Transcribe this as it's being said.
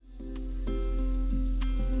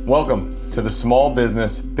Welcome to the Small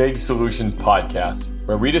Business Big Solutions podcast,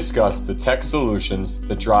 where we discuss the tech solutions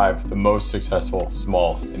that drive the most successful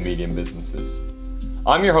small and medium businesses.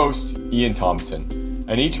 I'm your host, Ian Thompson,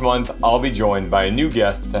 and each month I'll be joined by a new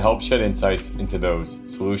guest to help shed insights into those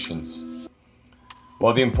solutions.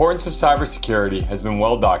 While the importance of cybersecurity has been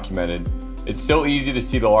well documented, it's still easy to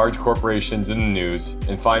see the large corporations in the news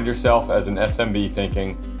and find yourself as an SMB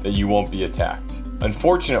thinking that you won't be attacked.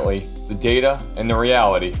 Unfortunately, the data and the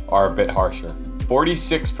reality are a bit harsher.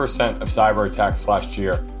 46% of cyber attacks last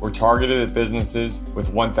year were targeted at businesses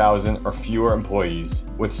with 1,000 or fewer employees,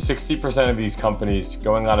 with 60% of these companies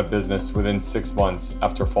going out of business within 6 months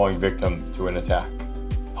after falling victim to an attack.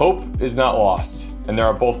 Hope is not lost, and there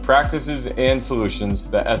are both practices and solutions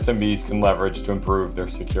that SMBs can leverage to improve their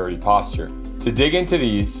security posture. To dig into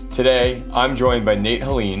these, today I'm joined by Nate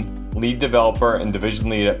Haleen, lead developer and division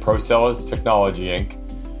lead at Procellis Technology Inc,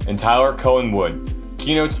 and Tyler Cohen Wood,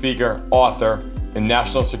 keynote speaker, author, and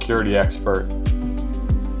national security expert.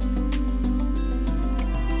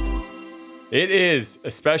 It is a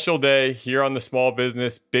special day here on the Small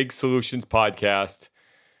Business Big Solutions podcast,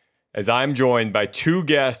 as I'm joined by two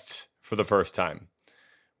guests for the first time.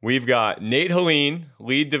 We've got Nate Haleen,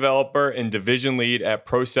 lead developer and division lead at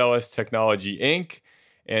Procellis Technology Inc,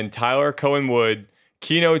 and Tyler Cohen Wood,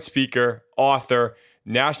 keynote speaker, author,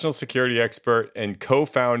 national security expert, and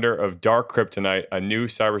co-founder of Dark Kryptonite, a new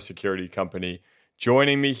cybersecurity company,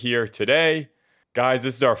 joining me here today. Guys,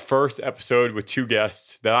 this is our first episode with two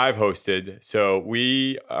guests that I've hosted, so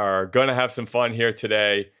we are going to have some fun here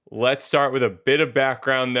today. Let's start with a bit of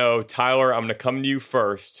background, though. Tyler, I'm going to come to you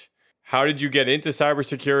first. How did you get into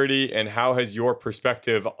cybersecurity, and how has your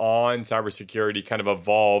perspective on cybersecurity kind of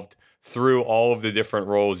evolved through all of the different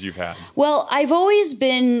roles you've had? Well, I've always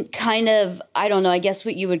been kind of, I guess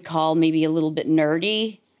what you would call maybe a little bit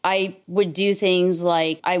nerdy. I would do things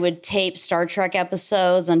like I would tape Star Trek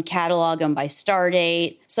episodes and catalog them by star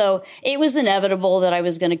date. So it was inevitable that I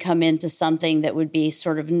was going to come into something that would be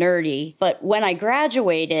sort of nerdy. But when I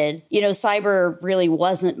graduated, cyber really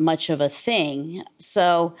wasn't much of a thing.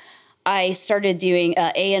 So I started doing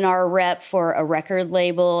A&R rep for a record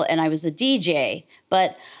label, and I was a DJ.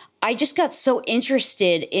 But I just got so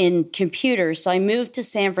interested in computers. So I moved to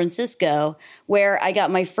San Francisco, where I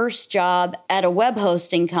got my first job at a web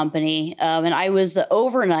hosting company. And I was the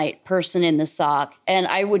overnight person in the SOC. And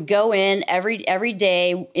I would go in every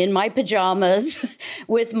day in my pajamas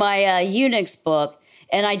with my Unix book.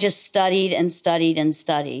 And I just studied and studied and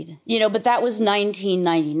studied. But that was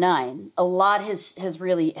 1999. A lot has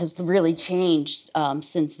really changed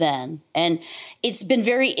since then. And it's been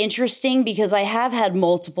very interesting because I have had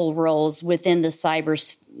multiple roles within the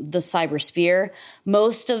cyber sphere.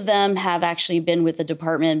 Most of them have actually been with the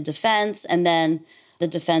Department of Defense and then the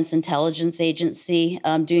Defense Intelligence Agency,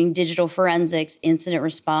 doing digital forensics, incident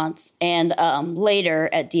response, and later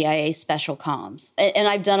at DIA Special Comms. And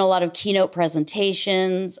I've done a lot of keynote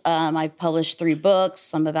presentations. I've published 3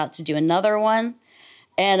 books. I'm about to do another one.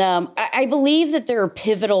 And I believe that there are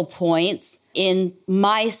pivotal points in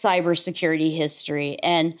my cybersecurity history.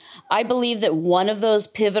 And I believe that one of those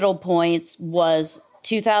pivotal points was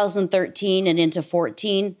 2013 and into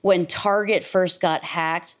 14, when Target first got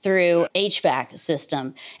hacked through HVAC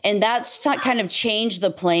system. And that's kind of changed the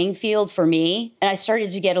playing field for me. And I started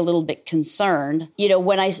to get a little bit concerned.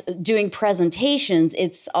 When I doing presentations,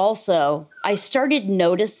 it's also, I started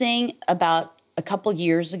noticing about a couple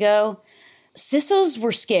years ago, CISOs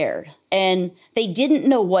were scared and they didn't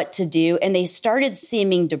know what to do, and they started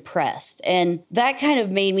seeming depressed. And that kind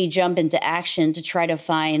of made me jump into action to try to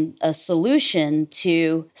find a solution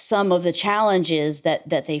to some of the challenges that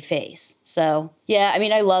they face. So, yeah,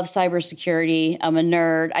 I love cybersecurity. I'm a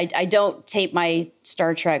nerd. I don't tape my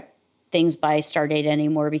Star Trek things by Stardate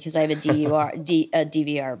anymore because I have a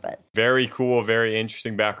DVR. But very cool, very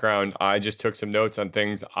interesting background. I just took some notes on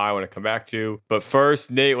things I want to come back to. But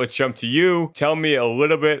first, Nate, let's jump to you. Tell me a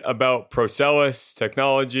little bit about Procellis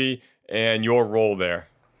Technology and your role there.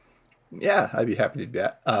 Yeah, I'd be happy to do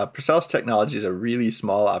that. Procellis Technology is a really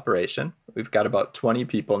small operation. We've got about 20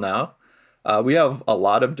 people now. We have a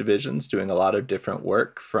lot of divisions doing a lot of different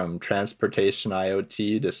work, from transportation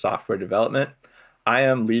IoT to software development. I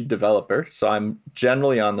am lead developer, so I'm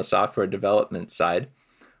generally on the software development side,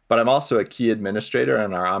 but I'm also a key administrator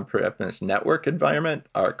in our on-premise network environment,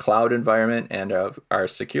 our cloud environment, and our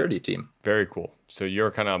security team. Very cool. So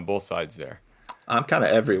you're kind of on both sides there. I'm kind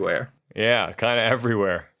of everywhere. Yeah, kind of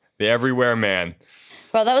everywhere. The everywhere man.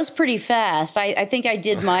 Well, that was pretty fast. I think I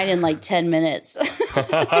did mine in like 10 minutes.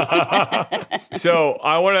 So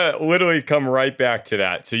I want to literally come right back to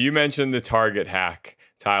that. So you mentioned the Target hack.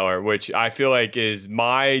 Tyler, which I feel like is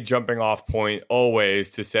my jumping off point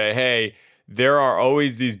always to say, hey, there are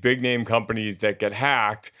always these big name companies that get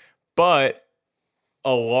hacked, but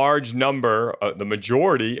a large number, the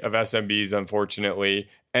majority of SMBs, unfortunately,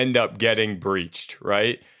 end up getting breached,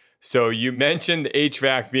 right? So you mentioned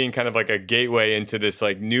HVAC being kind of like a gateway into this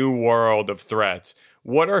like new world of threats.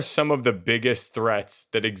 What are some of the biggest threats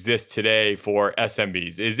that exist today for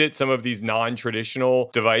SMBs? Is it some of these non-traditional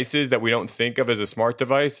devices that we don't think of as a smart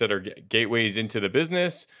device that are gateways into the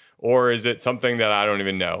business? Or is it something that I don't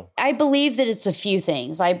even know? I believe that it's a few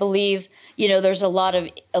things. I believe, there's a lot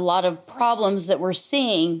of problems that we're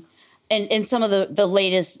seeing and some of the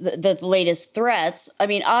latest threats. I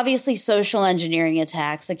mean, obviously social engineering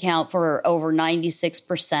attacks account for over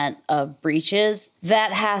 96% of breaches.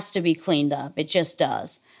 That has to be cleaned up. It just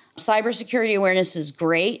does. Cybersecurity awareness is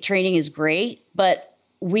great. Training is great, but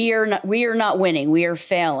we are not winning. We are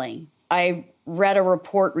failing. I read a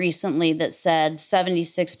report recently that said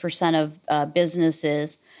 76% of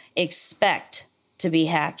businesses expect to be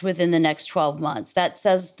hacked within the next 12 months. That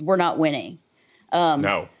says we're not winning.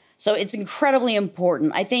 No. So it's incredibly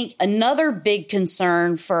important. I think another big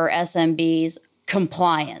concern for SMBs,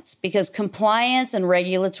 compliance, because compliance and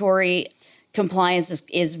regulatory compliance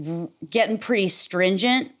is getting pretty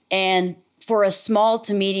stringent. And for a small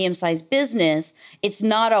to medium-sized business, it's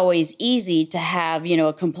not always easy to have,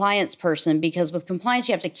 a compliance person, because with compliance,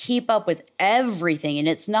 you have to keep up with everything, and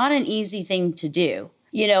it's not an easy thing to do.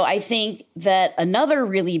 I think that another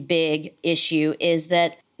really big issue is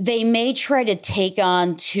that they may try to take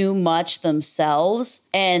on too much themselves,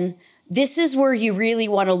 and this is where you really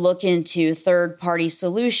want to look into third-party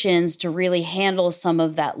solutions to really handle some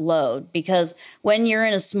of that load, because when you're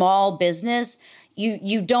in a small business,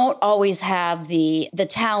 you don't always have the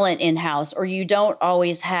talent in-house, or you don't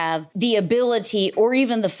always have the ability or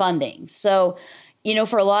even the funding. So,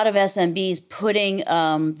 for a lot of SMBs, putting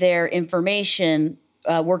their information,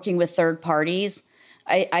 working with third parties,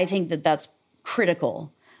 I think that's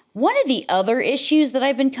critical. One of the other issues that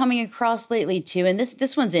I've been coming across lately too, and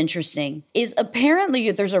this one's interesting, is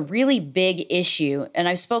apparently there's a really big issue, and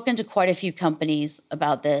I've spoken to quite a few companies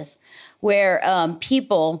about this, where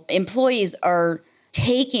employees are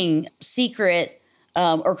taking secret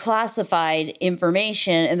or classified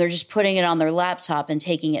information and they're just putting it on their laptop and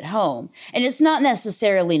taking it home. And it's not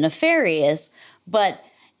necessarily nefarious, but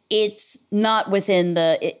it's not within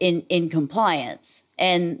in compliance.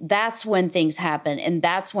 And that's when things happen, and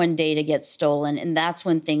that's when data gets stolen, and that's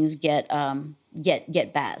when things get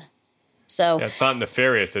bad. So it's not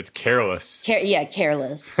nefarious; it's careless.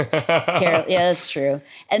 Careless. Yeah, that's true.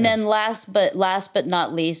 And then last but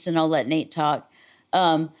not least, and I'll let Nate talk.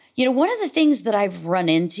 One of the things that I've run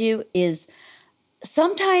into is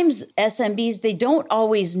sometimes SMBs, they don't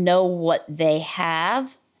always know what they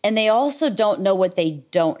have, and they also don't know what they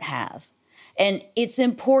don't have. And it's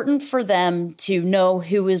important for them to know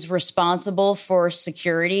who is responsible for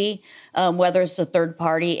security, whether it's a third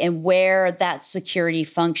party, and where that security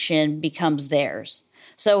function becomes theirs.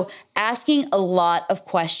 So asking a lot of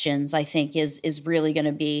questions, I think, is really going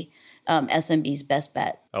to be SMB's best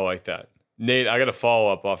bet. I like that. Nate, I got a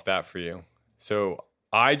follow up off that for you. So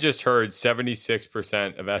I just heard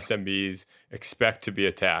 76% of SMBs expect to be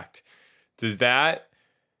attacked. Does that,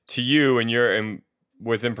 to you and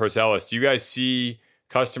within Procellis, do you guys see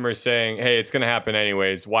customers saying, hey, it's going to happen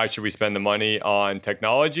anyways, why should we spend the money on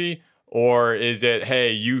technology? Or is it,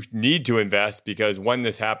 hey, you need to invest because when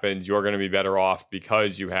this happens, you're going to be better off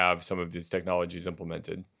because you have some of these technologies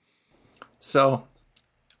implemented? So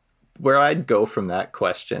where I'd go from that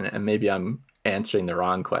question, and maybe I'm answering the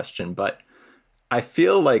wrong question, but I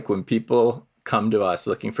feel like when people come to us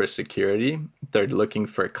looking for security, they're looking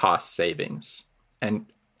for cost savings. And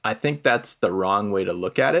I think that's the wrong way to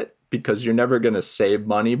look at it, because you're never going to save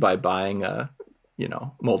money by buying a,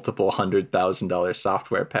 multiple $100,000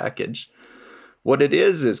 software package. What it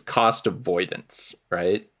is cost avoidance,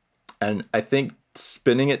 right? And I think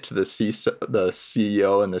spinning it to the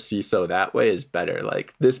CEO and the CISO that way is better.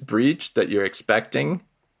 Like, this breach that you're expecting,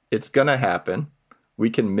 it's going to happen. We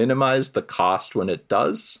can minimize the cost when it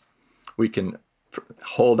does. We can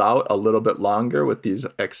hold out a little bit longer with these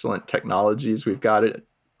excellent technologies we've got it.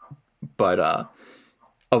 But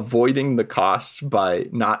avoiding the costs by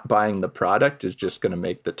not buying the product is just going to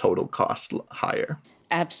make the total cost higher.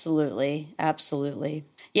 Absolutely.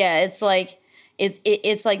 Yeah, it's like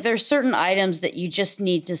there's certain items that you just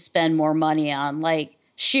need to spend more money on, like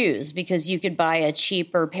shoes, because you could buy a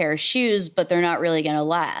cheaper pair of shoes, but they're not really going to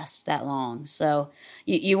last that long. So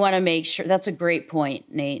you want to make sure. That's a great point,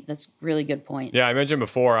 Nate. That's a really good point. Yeah, I mentioned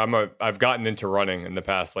before, I've gotten into running in the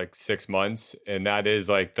past like 6 months, and that is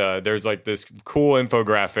like there's like this cool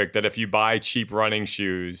infographic that if you buy cheap running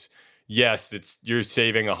shoes, yes, you're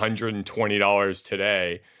saving $120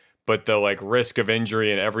 today, but the like risk of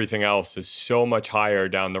injury and everything else is so much higher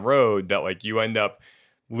down the road that like you end up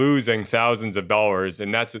losing thousands of dollars.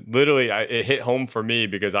 And that's literally, it hit home for me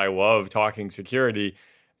because I love talking security.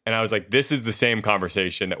 And I was like, this is the same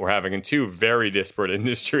conversation that we're having in two very disparate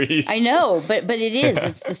industries. I know, but it is.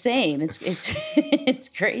 It's the same. It's it's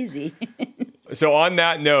crazy. So on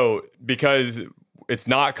that note, because it's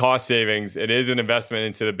not cost savings, it is an investment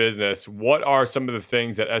into the business, what are some of the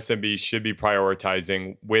things that SMBs should be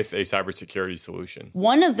prioritizing with a cybersecurity solution?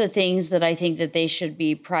 One of the things that I think that they should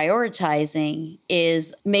be prioritizing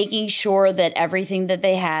is making sure that everything that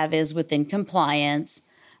they have is within compliance.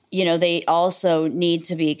 You know, they also need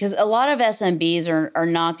to be, because a lot of SMBs are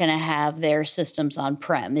not going to have their systems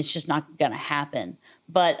on-prem. It's just not going to happen.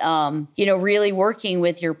 But, you know, really working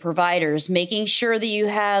with your providers, making sure that you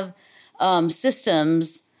have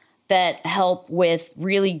systems that help with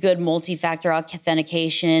really good multi-factor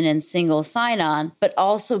authentication and single sign-on, but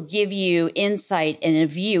also give you insight and a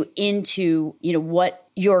view into, you know, what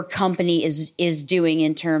your company is doing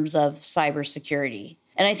in terms of cybersecurity.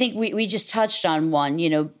 And I think we just touched on one, you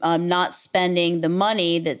know, not spending the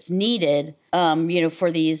money that's needed, you know,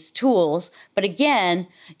 for these tools. But again,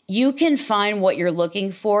 you can find what you're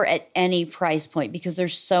looking for at any price point because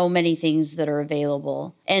there's so many things that are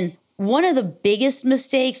available. And one of the biggest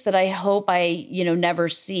mistakes that I hope I, you know, never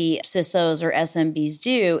see CISOs or SMBs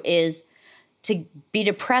do is to be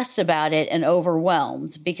depressed about it and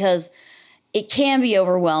overwhelmed, because it can be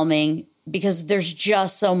overwhelming because there's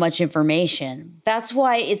just so much information. That's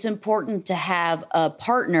why it's important to have a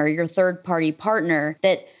partner, your third-party partner,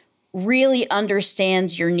 that really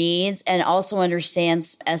understands your needs and also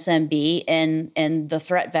understands SMB and the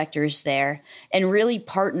threat vectors there, and really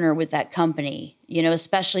partner with that company, you know,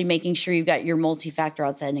 especially making sure you've got your multi-factor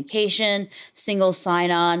authentication, single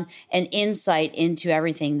sign-on, and insight into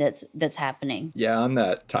everything that's happening. Yeah, on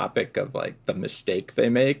that topic of like the mistake they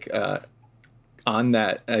make, on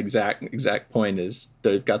that exact point is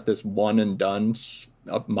they've got this one and done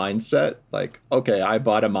mindset. Like, okay, I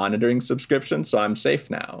bought a monitoring subscription, so I'm safe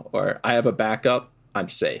now. Or I have a backup, I'm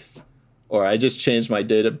safe. Or I just changed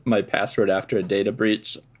my password after a data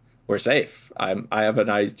breach, we're safe. I have an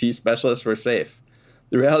IT specialist, we're safe.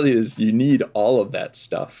 The reality is you need all of that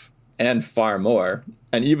stuff and far more.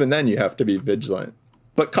 And even then you have to be vigilant.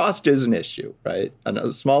 But cost is an issue, right? And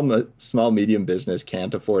a small, medium business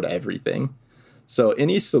can't afford everything. So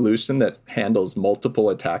any solution that handles multiple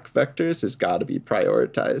attack vectors has got to be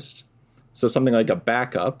prioritized. So something like a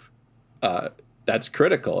backup, that's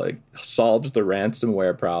critical. It solves the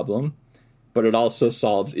ransomware problem, but it also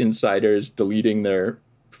solves insiders deleting their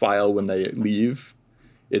file when they leave.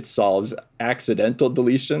 It solves accidental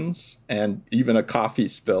deletions and even a coffee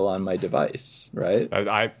spill on my device, right?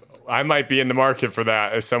 I might be in the market for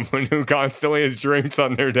that as someone who constantly has drinks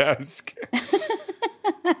on their desk.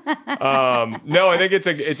 No, I think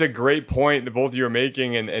it's a great point that both of you are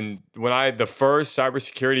making. And when the first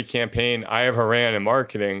cybersecurity campaign I ever ran in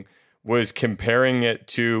marketing was comparing it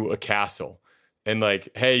to a castle. And like,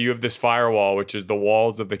 hey, you have this firewall, which is the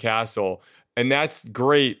walls of the castle. And that's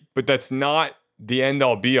great, but that's not the end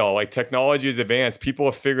all be all. Like, technology is advanced. People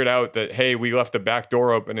have figured out that, hey, we left the back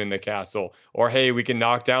door open in the castle, or hey, we can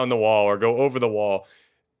knock down the wall or go over the wall.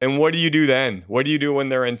 And what do you do then? What do you do when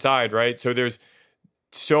they're inside, right? So there's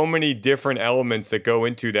so many different elements that go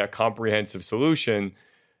into that comprehensive solution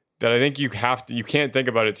that I think you can't think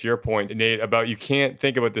about it, to your point, Nate, about you can't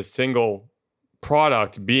think about the single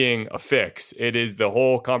product being a fix. It is the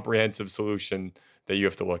whole comprehensive solution that you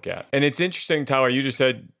have to look at. And it's interesting, Tyler, you just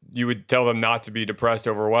said you would tell them not to be depressed,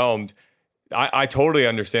 overwhelmed. I totally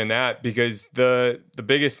understand that, because the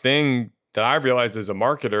biggest thing that I've realized as a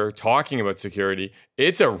marketer talking about security,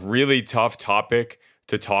 it's a really tough topic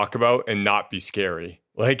to talk about and not be scary.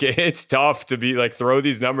 Like, it's tough to be like, throw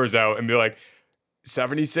these numbers out and be like,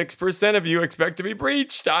 76% of you expect to be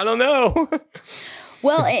breached. I don't know.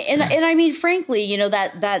 Well, and I mean, frankly, you know,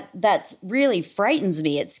 that really frightens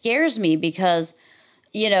me. It scares me because,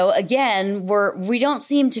 you know, again, we don't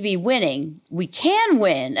seem to be winning. We can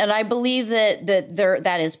win, and I believe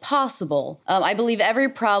that is possible. I believe every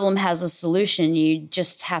problem has a solution. You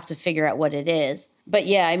just have to figure out what it is. But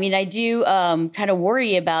yeah, I mean, I do kind of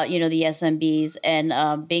worry about, you know, the SMBs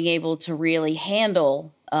and being able to really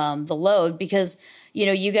handle the load, because, you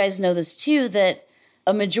know, you guys know this too, that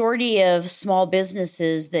a majority of small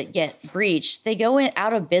businesses that get breached, they go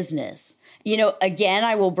out of business. Again,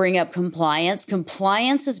 I will bring up compliance.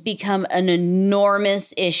 Compliance has become an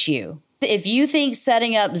enormous issue. If you think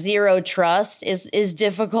setting up zero trust is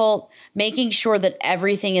difficult, making sure that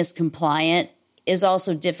everything is compliant is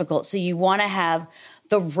also difficult. So you want to have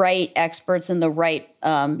the right experts and the right,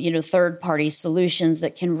 third-party solutions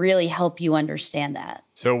that can really help you understand that.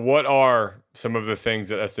 So what are some of the things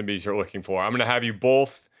that SMBs are looking for? I'm going to have you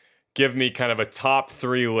both give me kind of a top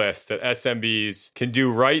 3 list that SMBs can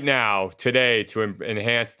do right now, today, to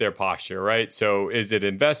enhance their posture, right? So is it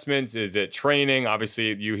investments? Is it training?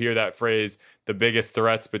 Obviously, you hear that phrase, the biggest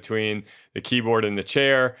threats between the keyboard and the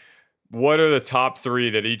chair. What are the top 3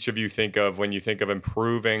 that each of you think of when you think of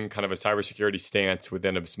improving kind of a cybersecurity stance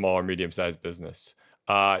within a small or medium-sized business?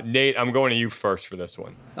 Nate, I'm going to you first for this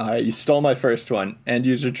one. All right, you stole my first one. End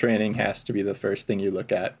user training has to be the first thing you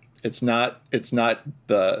look at. It's not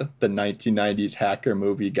the 1990s hacker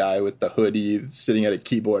movie guy with the hoodie sitting at a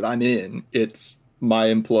keyboard. I'm in. It's my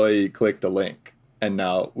employee clicked a link, and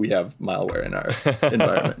now we have malware in our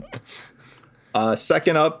environment.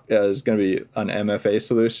 Second up is going to be an MFA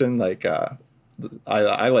solution. Like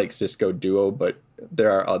I like Cisco Duo, but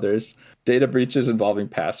there are others. Data breaches involving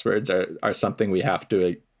passwords are something we have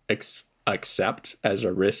to accept as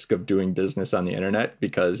a risk of doing business on the internet,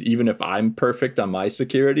 because even if I'm perfect on my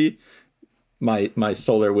security, my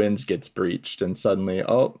SolarWinds gets breached and suddenly,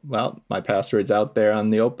 my password's out there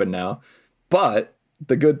on the open now. But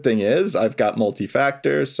the good thing is I've got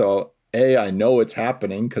multi-factor, so A, I know it's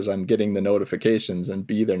happening because I'm getting the notifications, and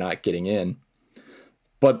B, they're not getting in.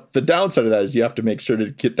 But the downside of that is you have to make sure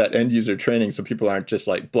to get that end user training so people aren't just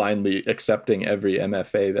like blindly accepting every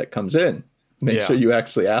MFA that comes in. Make sure you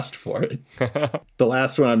actually asked for it. The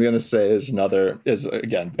last one I'm going to say is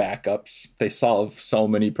again, backups. They solve so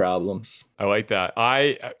many problems. I like that.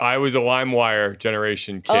 I was a LimeWire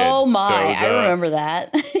generation kid. Oh my, I remember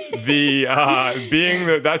that. That's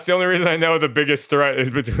the only reason I know the biggest threat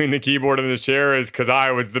is between the keyboard and the chair is because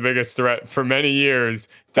I was the biggest threat for many years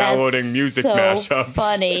downloading music mashups.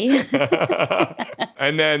 Funny.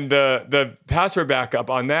 And then the password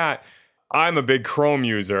backup on that, I'm a big Chrome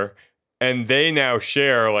user. And they now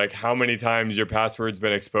share like how many times your password's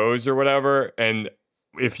been exposed or whatever. And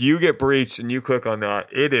if you get breached and you click on that,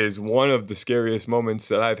 it is one of the scariest moments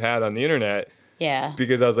that I've had on the internet. Yeah.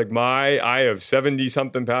 Because I was like, I have 70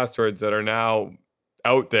 something passwords that are now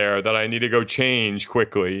out there that I need to go change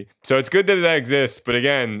quickly. So it's good that that exists. But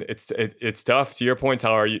again, it's tough, to your point,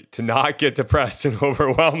 Tyler, to not get depressed and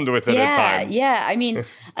overwhelmed with it at times. Yeah. I mean,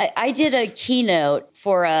 I did a keynote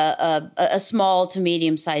for a small to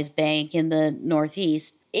medium-sized bank in the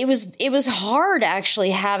Northeast. It was hard actually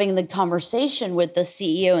having the conversation with the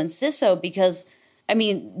CEO and CISO because, I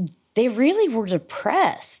mean, they really were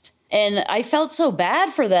depressed. And I felt so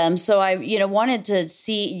bad for them. So I, wanted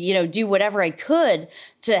to do whatever I could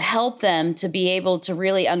to help them to be able to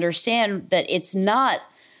really understand that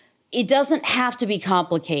it doesn't have to be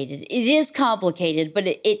complicated. It is complicated, but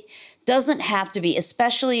it doesn't have to be,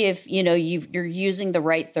 especially if, you're using the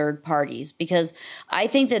right third parties, because I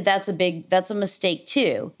think that's a mistake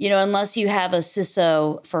too. Unless you have a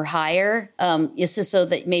CISO for hire, a CISO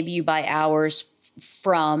that maybe you buy hours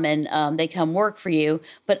from and they come work for you.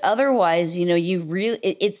 But otherwise, you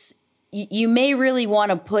may really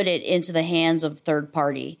want to put it into the hands of third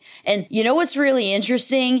party. And what's really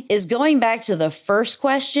interesting is going back to the first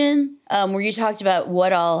question where you talked about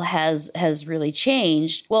what all has really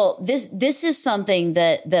changed. Well, this is something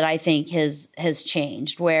that I think has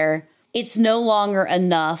changed, where it's no longer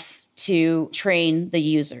enough to train the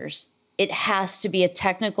users. It has to be a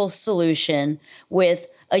technical solution with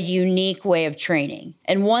a unique way of training.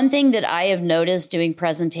 And one thing that I have noticed doing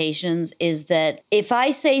presentations is that if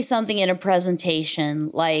I say something in a presentation,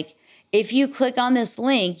 like, if you click on this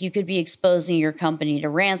link, you could be exposing your company to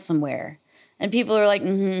ransomware. And people are like,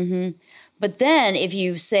 But then if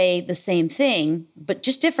you say the same thing, but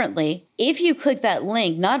just differently, if you click that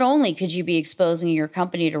link, not only could you be exposing your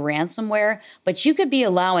company to ransomware, but you could be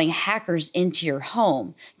allowing hackers into your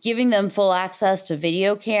home, giving them full access to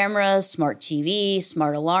video cameras, smart TV,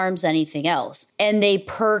 smart alarms, anything else. And they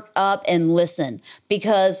perk up and listen,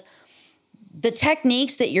 because the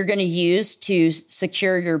techniques that you're going to use to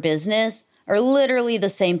secure your business are literally the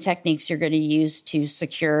same techniques you're going to use to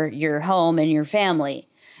secure your home and your family.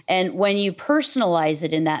 And when you personalize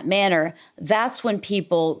it in that manner, that's when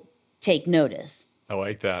people take notice. I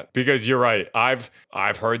like that, because you're right. I've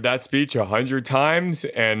heard that speech 100 times,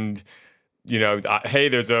 and hey,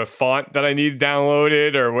 there's a font that I need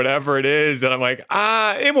downloaded or whatever it is, and I'm like,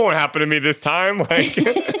 it won't happen to me this time. Like,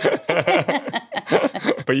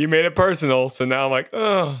 But you made it personal. So now I'm like,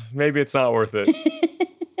 oh, maybe it's not worth it.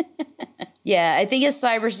 Yeah, I think as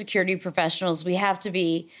cybersecurity professionals,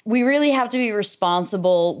 we really have to be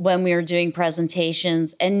responsible when we are doing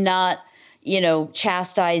presentations and not,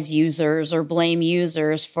 chastise users or blame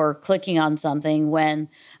users for clicking on something when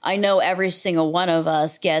I know every single one of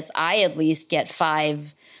us I at least get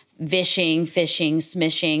 5 phishing,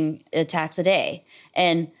 smishing attacks a day.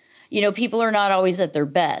 And, people are not always at their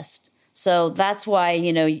best. So that's why,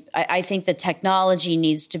 I think the technology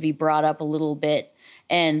needs to be brought up a little bit,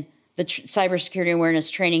 and the cybersecurity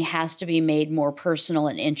awareness training has to be made more personal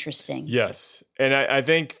and interesting. Yes. And I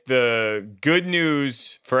think the good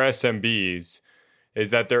news for SMBs is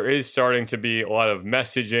that there is starting to be a lot of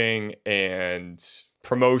messaging and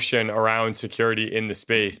promotion around security in the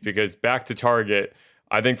space, because back to Target,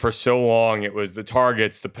 I think for so long it was the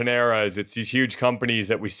Targets, the Paneras, it's these huge companies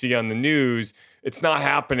that we see on the news. It's not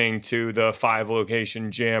happening to the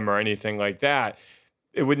 5-location gym or anything like that.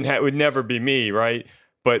 It would never be me, right?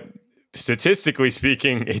 But statistically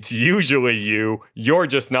speaking, it's usually you. You're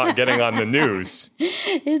just not getting on the news.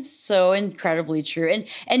 It's so incredibly true.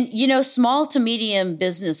 And small to medium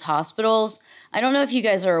business hospitals, I don't know if you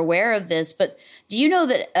guys are aware of this, but do you know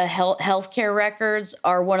that healthcare records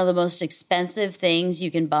are one of the most expensive things you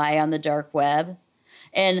can buy on the dark web?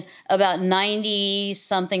 And about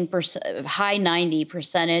 90-something%, high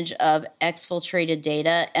 90% of exfiltrated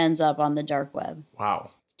data ends up on the dark web.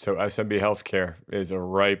 Wow. So SMB healthcare is a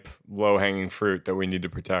ripe, low-hanging fruit that we need to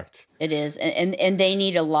protect. It is. And they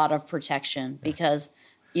need a lot of protection because,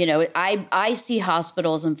 I see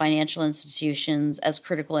hospitals and financial institutions as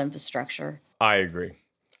critical infrastructure. I agree.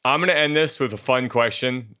 I'm going to end this with a fun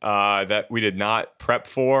question that we did not prep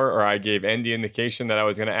for, or I gave any indication that I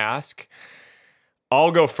was going to ask.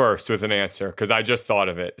 I'll go first with an answer because I just thought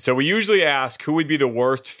of it. So we usually ask who would be the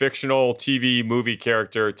worst fictional TV movie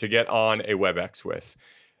character to get on a WebEx with.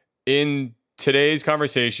 In today's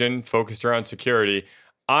conversation focused around security,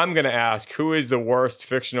 I'm going to ask who is the worst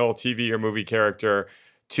fictional TV or movie character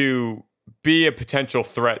to be a potential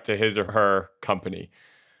threat to his or her company.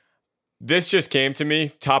 This just came to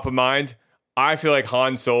me, top of mind. I feel like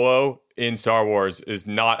Han Solo in Star Wars is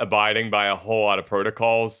not abiding by a whole lot of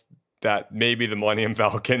protocols that maybe the Millennium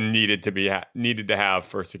Falcon needed to have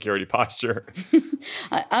for security posture.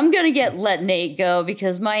 I'm going to let Nate go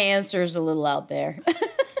because my answer is a little out there.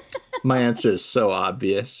 My answer is so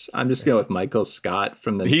obvious. I'm just going with Michael Scott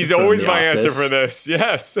from the He's from always the my Office. answer for this.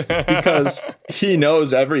 Yes. Because he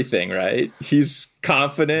knows everything, right? He's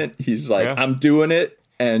confident. He's like, yeah. I'm doing it.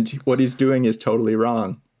 And what he's doing is totally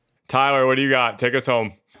wrong. Tyler, what do you got? Take us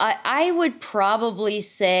home. I would probably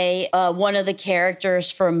say one of the characters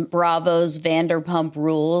from Bravo's Vanderpump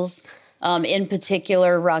Rules, in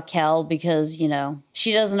particular Raquel, because,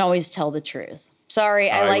 she doesn't always tell the truth. Sorry,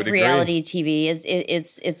 I like reality TV.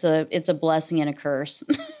 It's a blessing and a curse.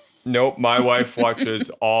 Nope, my wife watches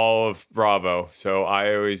all of Bravo, so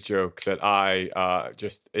I always joke that I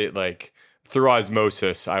through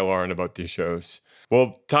osmosis I learn about these shows.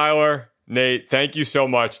 Well, Tyler, Nate, thank you so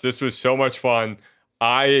much. This was so much fun.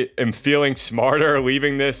 I am feeling smarter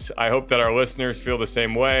leaving this. I hope that our listeners feel the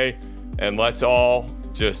same way, and let's all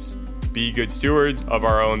just be good stewards of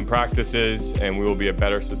our own practices, and we will be a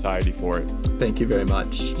better society for it. Thank you very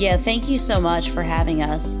much. Yeah, thank you so much for having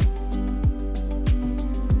us.